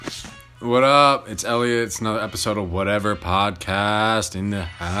What up? It's Elliot. It's another episode of Whatever Podcast in the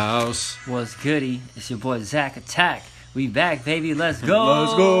house. What's goody? It's your boy Zach Attack. We back, baby. Let's go.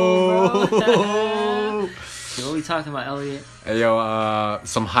 Let's go. So what we talking about, Elliot? Hey, yo,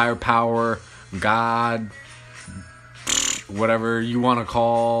 some higher power, God, whatever you want to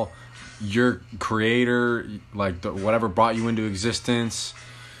call your creator, like whatever brought you into existence.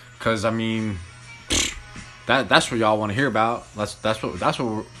 Because, I mean, that's what y'all want to hear about. That's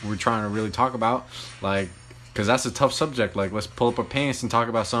what we're trying to really talk about. Like, because that's a tough subject. Like, let's pull up our pants and talk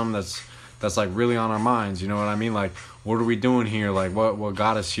about something that's like really on our minds. You know what I mean? Like, what are we doing here? Like, what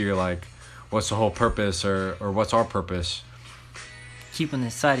got us here? Like, what's the whole purpose or what's our purpose? Keeping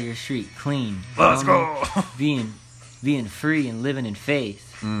the side of your street clean. Let's go. Being free and living in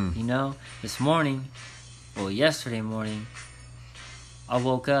faith. You know, yesterday morning, I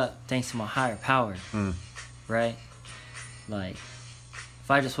woke up thanks to my higher power. Right? Like,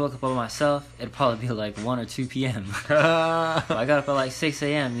 if I just woke up by myself, it'd probably be like 1 or 2 p.m. But I got up at like 6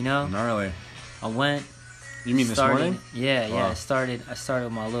 a.m., you know? Gnarly. I went. You mean this morning? Yeah. Wow. I started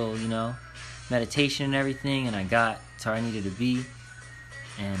my little, meditation and everything, and I got to where I needed to be.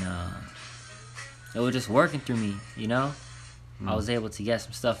 And it was just working through me, you know? I was able to get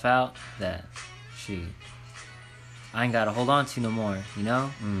some stuff out that, I ain't got to hold on to no more, you know?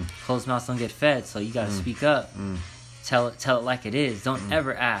 Closed mouths don't get fed, so you got to speak up. Tell it like it is. Don't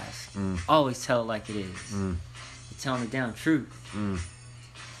ever ask. Always tell it like it is. You're telling the damn truth.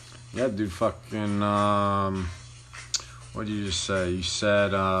 Yeah, dude, fucking, what did you just say? You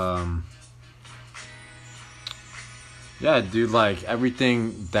said, yeah, dude, like,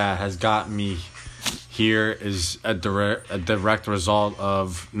 everything that has got me here is a direct result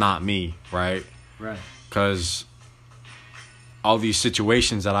of not me, right? Right. Because all these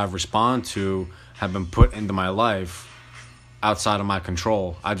situations that I've responded to have been put into my life outside of my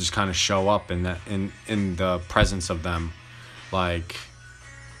control. I just kind of show up in the presence of them, like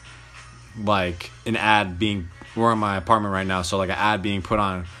an ad being. We're in my apartment right now, so like an ad being put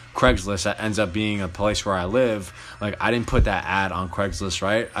on Craigslist that ends up being a place where I live. Like, I didn't put that ad on Craigslist,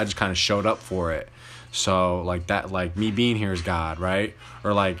 right? I just kind of showed up for it. So like that, like me being here is God, right?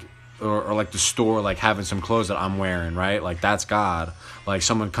 Or like the store, like having some clothes that I'm wearing, right? Like, that's God. Like,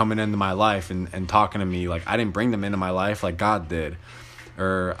 someone coming into my life and talking to me, like, I didn't bring them into my life, like God did,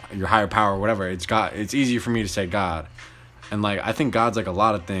 or your higher power, whatever. It's God. It's easier for me to say God. And like, I think God's like a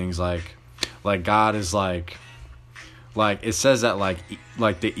lot of things. Like God is like it says that like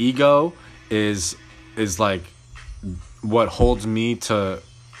the ego is like what holds me to.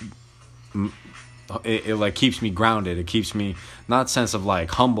 It like keeps me grounded. It keeps me not sense of like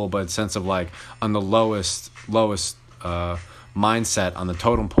humble, but sense of like on the lowest mindset on the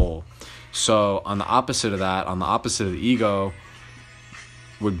totem pole. So on the opposite of that, on the opposite of the ego,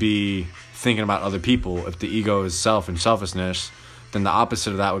 would be thinking about other people. If the ego is self and selfishness, then the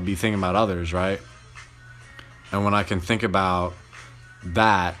opposite of that would be thinking about others, right? And when I can think about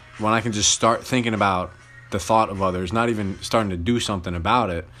that, when I can just start thinking about the thought of others, not even starting to do something about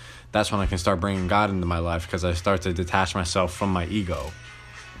it, that's when I can start bringing God into my life, because I start to detach myself from my ego.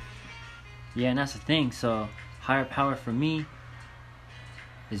 Yeah, and that's the thing. So higher power for me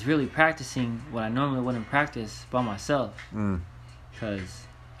is really practicing what I normally wouldn't practice by myself. Because...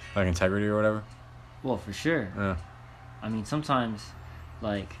 like integrity or whatever? Well, for sure. Yeah. I mean, sometimes,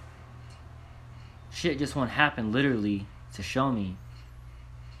 like, shit just won't happen literally to show me.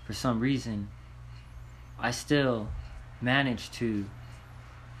 For some reason, I still manage to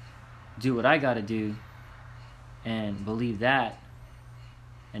do what I gotta do and believe that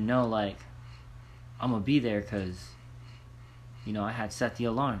and know, like, I'm gonna be there because, I had set the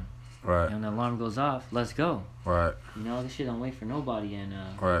alarm. Right. And when the alarm goes off, let's go. Right. This shit don't wait for nobody, and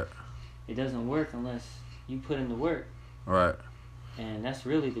right. It doesn't work unless you put in the work. Right. And that's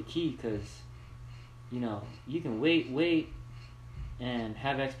really the key, because, you can wait and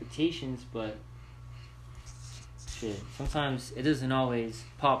have expectations, but shit, sometimes it doesn't always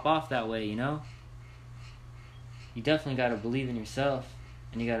pop off that way, You definitely got to believe in yourself,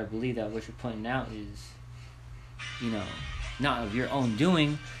 and you got to believe that what you're putting out is, not of your own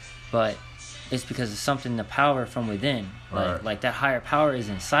doing, but it's because of something, the power from within. Right. Like that higher power is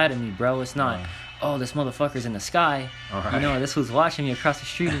inside of me, bro. It's not, this motherfucker's in the sky. Right. This who's watching me across the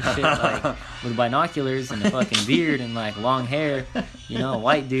street and shit, like, with binoculars and a fucking beard and, like, long hair,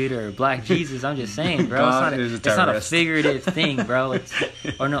 white dude or black Jesus. I'm just saying, bro. It's not a figurative thing, bro.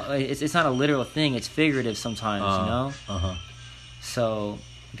 It's not a literal thing. It's figurative sometimes, So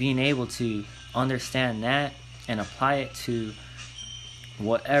being able to understand that and apply it to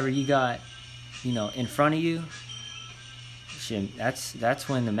whatever you got, in front of you, shit, that's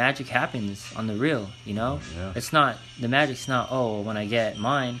when the magic happens on the real, you know? Yeah. It's not, the magic's not, oh, when I get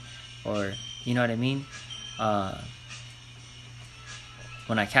mine, or, you know what I mean?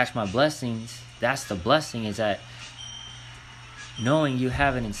 When I catch my blessings, that's the blessing, is that knowing you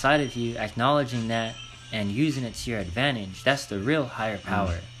have it inside of you, acknowledging that, and using it to your advantage. That's the real higher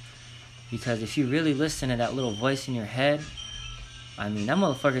power. Because if you really listen to that little voice in your head, I mean, that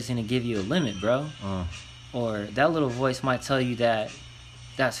motherfucker's gonna give you a limit, bro. Or that little voice might tell you that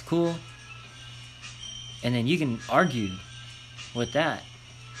that's cool, and then you can argue with that.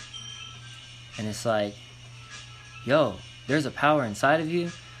 And it's like, yo, there's a power inside of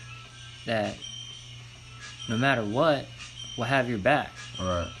you that no matter what, will have your back.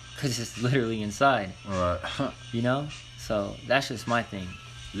 Right. Because it's literally inside. Right. You know? So that's just my thing.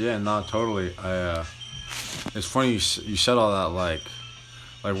 Yeah, no, totally. It's funny you said all that, like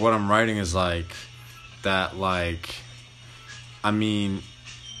what I'm writing is like that, like, I mean,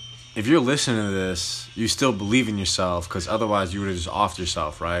 if you're listening to this, you still believe in yourself, because otherwise you would have just offed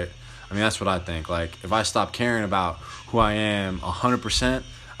yourself, right? I mean, that's what I think. Like, if I stop caring about who I am 100%,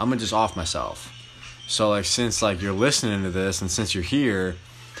 I'm gonna just off myself. So, like, since, like, you're listening to this, and since you're here,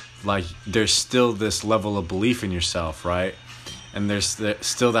 like, there's still this level of belief in yourself, right? And there's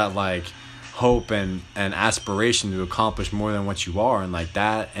still that, like, hope and aspiration to accomplish more than what you are. And, like,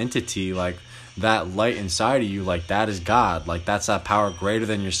 that entity, like, that light inside of you, like, that is God. Like, that's that power greater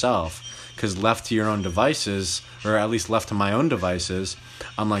than yourself. Because left to your own devices, or at least left to my own devices,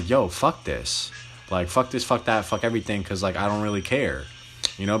 I'm like, yo, fuck this. Like, fuck this, fuck that, fuck everything, because, like, I don't really care.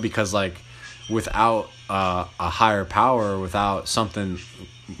 You know, because, like, without a higher power, without something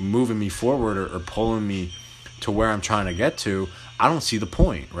moving me forward or pulling me to where I'm trying to get to, I don't see the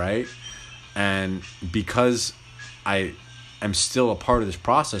point, right? And because I am still a part of this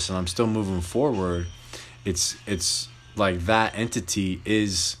process and I'm still moving forward, it's like that entity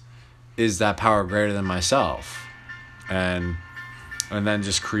is that power greater than myself. And then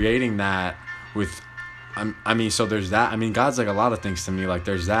just creating that with, I mean, so there's that. I mean, God's like a lot of things to me. Like,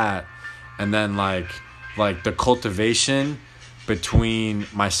 there's that. And then like the cultivation between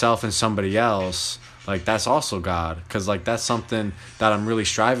myself and somebody else, like, that's also God. Because, like, that's something that I'm really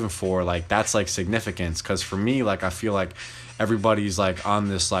striving for. Like, that's, like, significance. Because for me, like, I feel like everybody's, like, on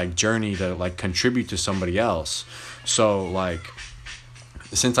this, like, journey to, like, contribute to somebody else. So, like,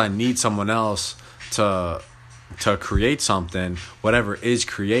 since I need someone else to create something, whatever is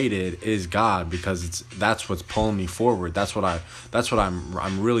created is God, because that's what's pulling me forward. That's what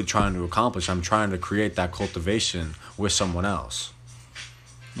I'm really trying to accomplish. I'm trying to create that cultivation with someone else.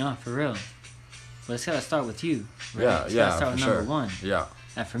 No, for real. But it's gotta start with you. Right? Yeah, it's yeah, gotta start with number one. Yeah.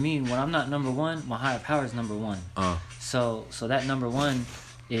 And for me, when I'm not number one, my higher power is number one. So that number one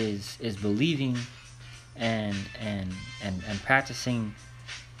is believing and practicing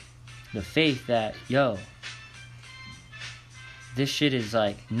the faith that, yo, this shit is,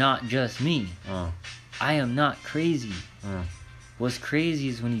 like, not just me. I am not crazy. What's crazy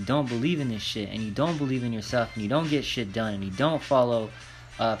is when you don't believe in this shit, and you don't believe in yourself, and you don't get shit done, and you don't follow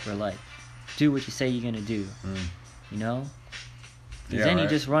up, or, like, do what you say you're gonna do. You know? Because then you're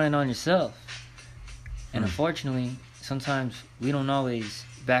just running on yourself. And unfortunately, sometimes we don't always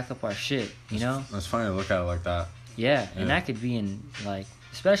back up our shit, you know? It's funny to look at it like that. Yeah, and that could be in, like,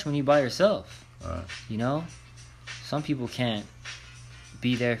 especially when you by yourself. Right. You know? Some people can't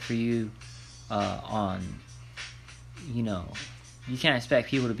be there for you on, you know, you can't expect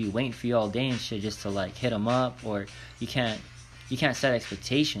people to be waiting for you all day and shit just to, like, hit them up, or you can't set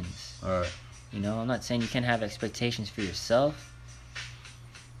expectations. All right. You know, I'm not saying you can't have expectations for yourself,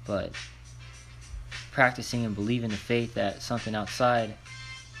 but practicing and believing the faith that something outside,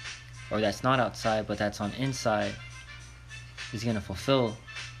 or that's not outside but that's on inside, is going to fulfill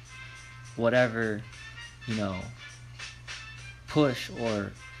whatever, you know, push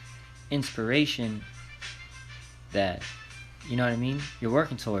or inspiration that, you know what I mean, you're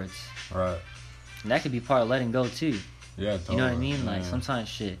working towards. Right. And that could be part of letting go too. Yeah, totally. You know what I mean? Like, sometimes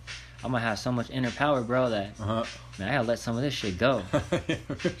shit, I might have so much inner power, bro, that man, I gotta let some of this shit go.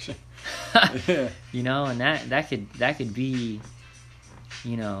 Yeah. You know, and that could be,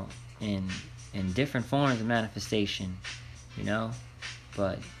 you know, in different forms of manifestation, you know,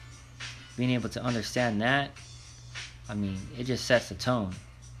 but being able to understand that, I mean, it just sets the tone.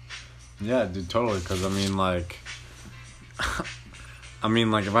 Yeah, dude, totally. Because I mean, like,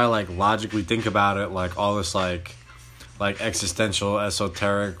 if I, like, logically think about it, like, all this, like existential,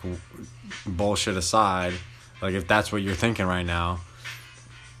 esoteric bullshit aside, like, if that's what you're thinking right now,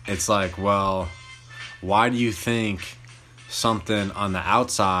 it's like, well, why do you think something on the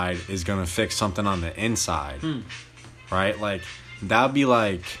outside is gonna fix something on the inside? right? Like that'd be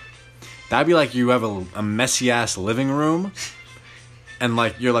like you have a messy ass living room, and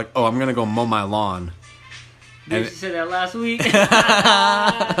like you're like, oh, I'm gonna go mow my lawn. Bitch, you said that last week. Get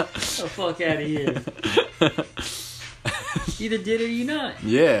the fuck out of here. Either did or you not.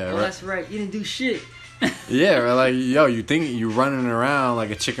 Yeah. Oh, right. That's right. You didn't do shit. Yeah, or like, yo, you think you're running around like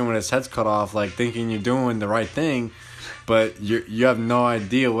a chicken with its head's cut off, like thinking you're doing the right thing, but you have no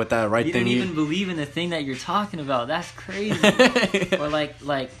idea what that right thing is. You didn't even believe in the thing that you're talking about. That's crazy. Or like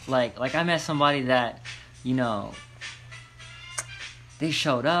I met somebody that, you know, they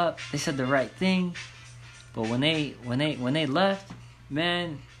showed up, they said the right thing, but when they left,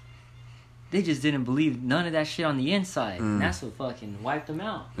 man, they just didn't believe none of that shit on the inside. And that's what fucking wiped them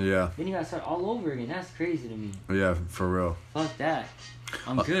out. Yeah. Then you gotta start all over again. That's crazy to me. Yeah, for real. Fuck that.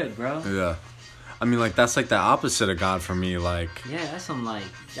 I'm good, bro. Yeah. I mean, like, that's like the opposite of God for me, like... Yeah, that's some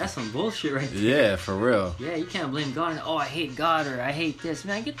bullshit right there. Yeah, for real. Yeah, you can't blame God and, oh, I hate God or I hate this.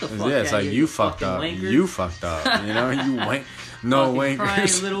 Man, get the fuck out of here. Yeah, it's like, you fucked up. Wankers. You fucked up. You know, you wank... No fucking wankers.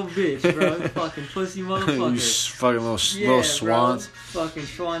 Crying little bitch, bro. You fucking pussy motherfucker. You fucking little swans. Bro. Fucking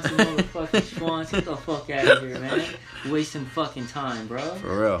swans and motherfucking swans. Get the fuck out of here, man. Wasting fucking time, bro.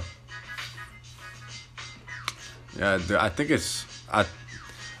 For real. Yeah, I think it's...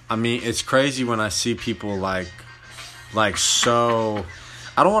 I mean, it's crazy when I see people like so,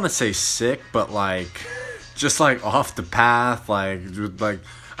 I don't want to say sick, but like, just like off the path, like,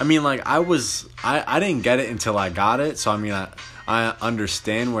 I mean, like I didn't get it until I got it. So, I mean, I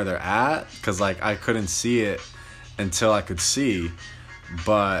understand where they're at because like I couldn't see it until I could see.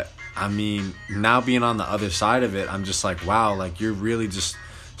 But I mean, now being on the other side of it, I'm just like, wow, like you're really just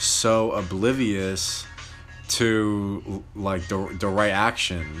so oblivious to like the right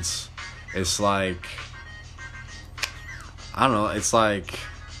actions. It's like, I don't know, it's like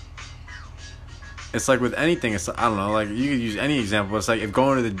with anything, it's, I don't know, like you could use any example. It's like if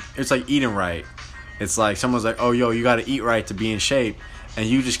going to it's like eating right. It's like someone's like, oh, yo, you gotta eat right to be in shape, and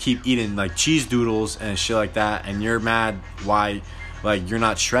you just keep eating like cheese doodles and shit like that, and you're mad why like you're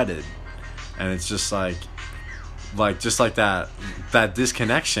not shredded. And it's just like just like that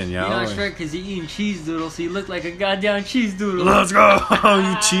disconnection, yo. You're not sure because you're eating cheese doodle, so you look like a goddamn cheese doodle. Let's go,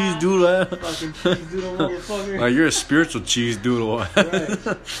 you cheese doodle. Fucking cheese doodle motherfucker. Like you're a spiritual cheese doodle.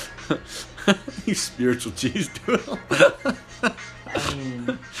 Right. You spiritual cheese doodle. I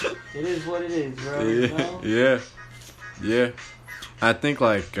mean, it is what it is, bro. Yeah, you know? yeah. I think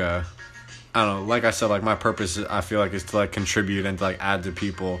like I don't know. Like I said, like my purpose, I feel like, is to like contribute and to like add to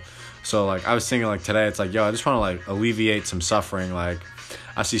people. So, like, I was thinking, like, today, it's like, yo, I just want to, like, alleviate some suffering. Like,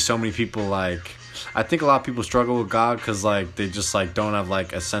 I see so many people, like, I think a lot of people struggle with God because, like, they just, like, don't have,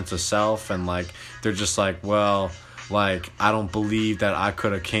 like, a sense of self. And, like, they're just, like, well, like, I don't believe that I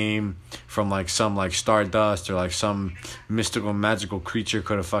could have came from, like, some, like, stardust or, like, some mystical, magical creature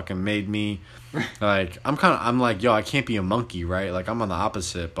could have fucking made me. Like, I'm like, yo, I can't be a monkey, right? Like, I'm on the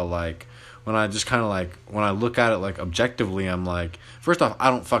opposite, but, like, when I just kind of like, when I look at it like objectively, I'm like, first off,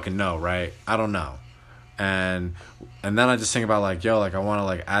 I don't fucking know, right? I don't know. And then I just think about like, yo, like I want to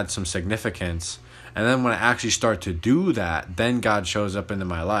like add some significance. And then when I actually start to do that, then God shows up into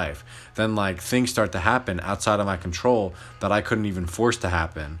my life. Then like things start to happen outside of my control that I couldn't even force to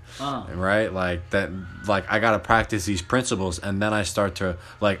happen. Right? Like that, like I got to practice these principles, and then I start to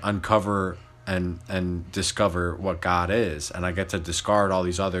like uncover and discover what God is, and I get to discard all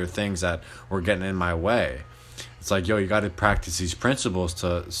these other things that were getting in my way. It's like, yo, you got to practice these principles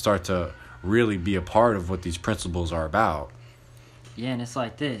to start to really be a part of what these principles are about. Yeah, and it's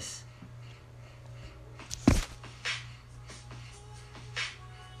like this.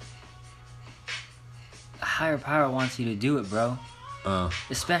 A higher power wants you to do it, bro.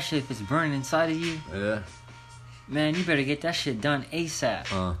 Especially if it's burning inside of you. Yeah. Man, you better get that shit done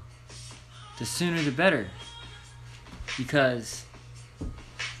ASAP. The sooner the better. Because,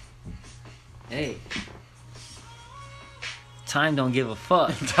 hey, time don't give a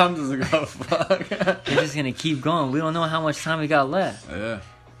fuck. Time doesn't give a fuck. It's just gonna keep going. We don't know how much time we got left. Yeah.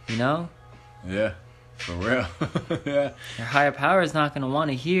 You know? Yeah. For real. Yeah. Your higher power is not gonna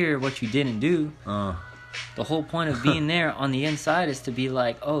want to hear what you didn't do. The whole point of being there on the inside is to be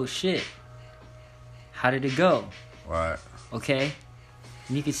like, oh shit, how did it go? Right. Okay?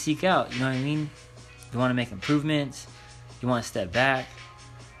 And you can seek out, you know what I mean? You want to make improvements, you want to step back,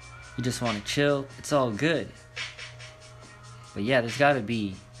 you just want to chill, it's all good. But yeah, there's got to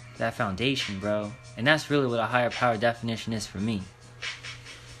be that foundation, bro. And that's really what a higher power definition is for me.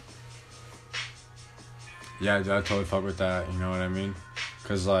 Yeah, I totally fuck with that, you know what I mean?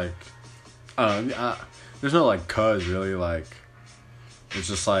 Because, like, there's no, like, cuz, really, like, it's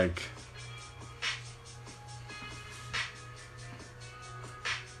just, like,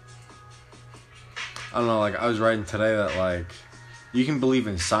 I don't know, like, I was writing today that, like, you can believe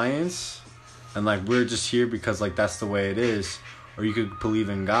in science, and, like, we're just here because, like, that's the way it is. Or you could believe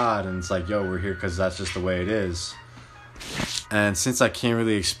in God, and it's like, yo, we're here because that's just the way it is. And since I can't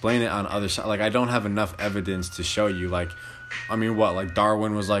really explain it on other side, like, I don't have enough evidence to show you, like, I mean, what, like,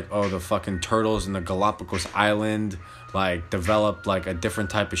 Darwin was like, oh, the fucking turtles in the Galapagos Island, like, developed, like, a different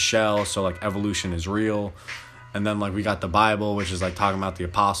type of shell, so, like, evolution is real. And then, like, we got the Bible, which is, like, talking about the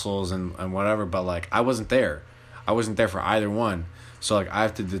apostles and whatever, but, like, I wasn't there. I wasn't there for either one. So, like, I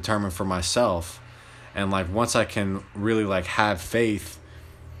have to determine for myself. And, like, once I can really, like, have faith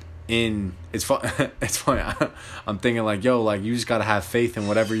in... It's fun. It's funny. I'm thinking, like, yo, like, you just got to have faith in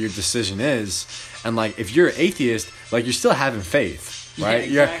whatever your decision is. And, like, if you're an atheist, like, you're still having faith, right?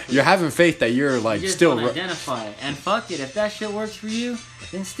 Yeah, exactly. You're having faith that you're, like, you just still... don't identify it. And fuck it. If that shit works for you,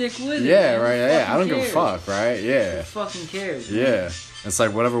 then stick with it. Yeah, man. right, yeah. I don't give a fuck, right? Yeah. Who fucking cares, man? Yeah. It's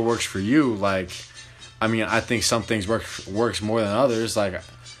like, whatever works for you, like... I mean, I think some things works more than others, like...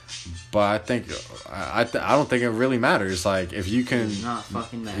 But I think I don't think it really matters. Like, if you can, It does not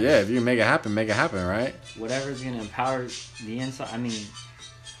fucking matter. yeah, if you can make it happen, right? Whatever's gonna empower the inside. I mean,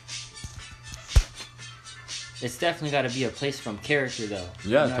 it's definitely got to be a place from character, though.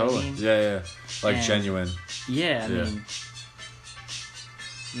 Yeah, You know totally. what I mean? Yeah, like And- genuine. Yeah, I Yeah. mean,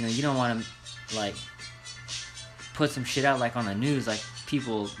 you know, you don't want to like put some shit out like on the news, like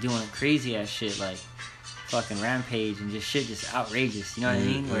people doing crazy ass shit, like fucking rampage and just shit, just outrageous. You know what I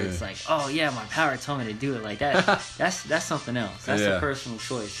mean? Where it's like, oh yeah, my power told me to do it like that. That's something else. That's Yeah. a personal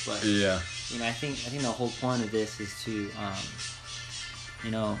choice. But Yeah, you know, I think the whole point of this is to,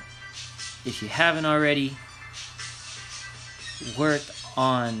 you know, if you haven't already worked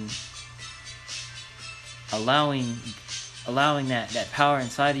on allowing that power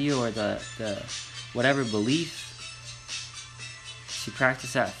inside of you, or the whatever belief, to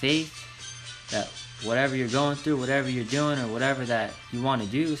practice that faith, that whatever you're going through, whatever you're doing, or whatever that you want to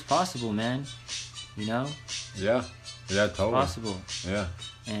do is possible, man. You know? yeah, totally. Possible. Yeah,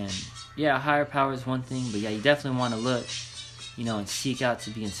 And yeah, higher power is one thing, but yeah, you definitely want to look, you know, and seek out to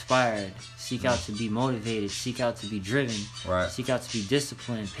be inspired, seek out to be motivated, seek out to be driven, right. seek out to be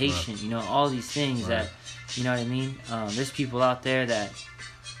disciplined, patient, you know, all these things that, you know what I mean? There's people out there that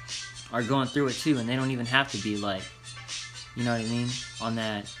are going through it too, and they don't even have to be like, you know what I mean, on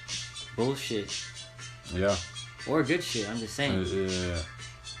that bullshit Yeah, or good shit. I'm just saying,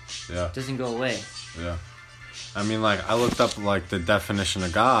 yeah. it doesn't go away. Yeah. I mean, like, I looked up, like, the definition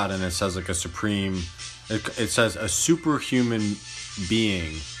of God, and it says, like, a supreme... It says a superhuman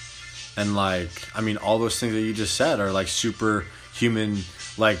being. And, like, I mean, all those things that you just said are, like, superhuman,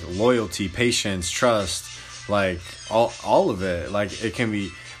 like, loyalty, patience, trust, like, all of it. Like, it can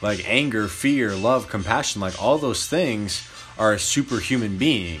be, like, anger, fear, love, compassion. Like, all those things are a superhuman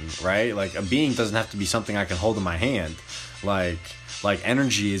being, right? Like, a being doesn't have to be something I can hold in my hand. Like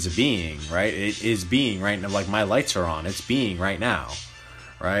energy is a being, right? It is being right now. Like, my lights are on. It's being right now,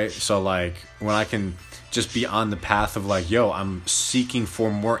 right? So, like, when I can just be on the path of, like, yo, I'm seeking for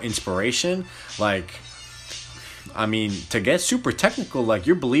more inspiration, like, I mean, to get super technical, like,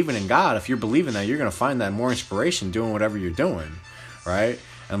 you're believing in God. If you're believing that, you're going to find that more inspiration doing whatever you're doing, right?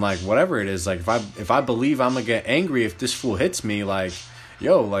 And, like, whatever it is, like, if I believe I'm going to get angry if this fool hits me, like,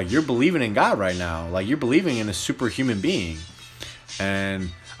 yo, like, you're believing in God right now. Like, you're believing in a superhuman being.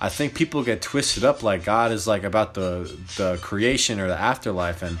 And I think people get twisted up like God is, like, about the creation or the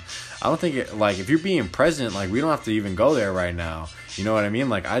afterlife. And I don't think it, like, if you're being present, like, we don't have to even go there right now. You know what I mean?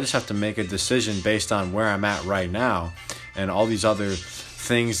 Like, I just have to make a decision based on where I'm at right now. And all these other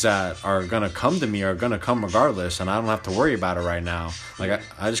things that are going to come to me are going to come regardless. And I don't have to worry about it right now. Like,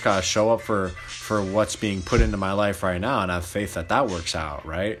 I just got to show up for what's being put into my life right now and have faith that works out,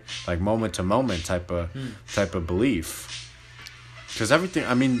 right? Like, moment to moment type of belief. Because everything,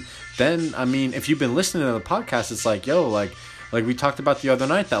 I mean, if you've been listening to the podcast, it's like, yo, like we talked about the other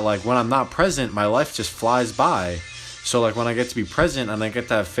night, that, like, when I'm not present, my life just flies by. So, like, when I get to be present and I get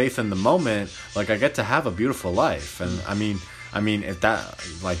to have faith in the moment, like, I get to have a beautiful life. And I mean, if that,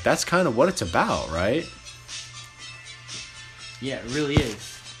 like, that's kind of what it's about, right? Yeah, it really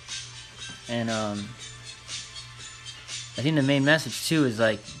is. And I think the main message too is,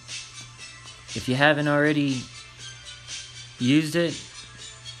 like, if you haven't already used it,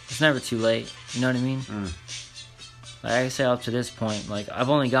 it's never too late. You know what I mean? Like I say, up to this point, like, I've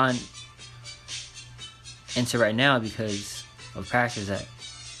only gotten into right now because of practice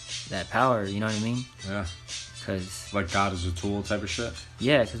that power. You know what I mean? Yeah. Because, like, God is a tool type of shit.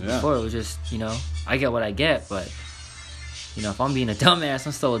 Yeah, because before it was just, you know, I get what I get, but, you know, if I'm being a dumbass,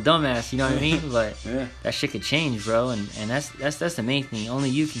 I'm still a dumbass. You know what I mean? But that shit could change, bro, and that's the main thing. Only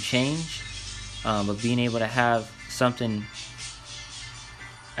you can change. But being able to have something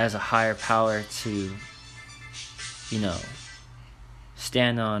as a higher power to, you know,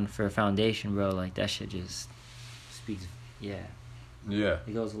 stand on for a foundation, bro, like that shit just speaks. Yeah. Yeah.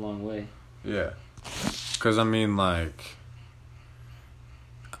 It goes a long way. Yeah. Because, I mean, like,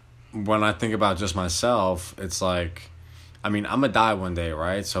 when I think about just myself, it's like, I mean, I'm gonna die one day,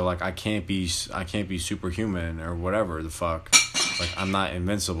 right? So, like, I can't be superhuman or whatever the fuck. Like, I'm not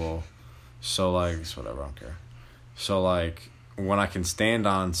invincible. So, like, it's whatever, I don't care. So, like, when I can stand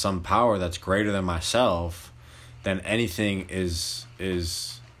on some power that's greater than myself, then anything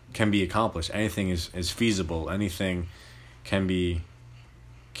can be accomplished. Anything is feasible. Anything can be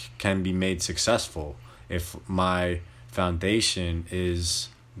made successful if my foundation is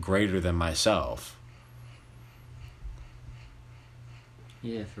greater than myself.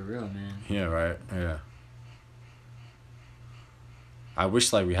 Yeah, for real, man. Yeah, right. Yeah. I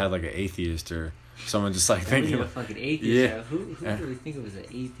wish like we had like an atheist or someone just like thinking. A fucking atheist. Yeah. Bro. Who really think it was an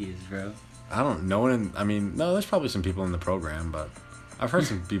atheist, bro? I don't know. No, there's probably some people in the program, but I've heard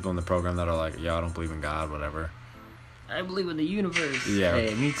some people in the program that are like, "Yo, I don't believe in God, whatever." I believe in the universe. Yeah.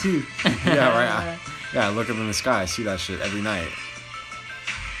 Hey, me too. Yeah, right. I look up in the sky, I see that shit every night.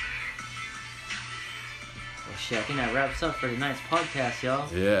 Well, shit, I think that wraps up for tonight's podcast,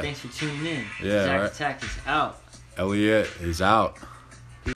 y'all. Yeah. Thanks for tuning in. Yeah, Zach right. Attack is out. Elliot is out.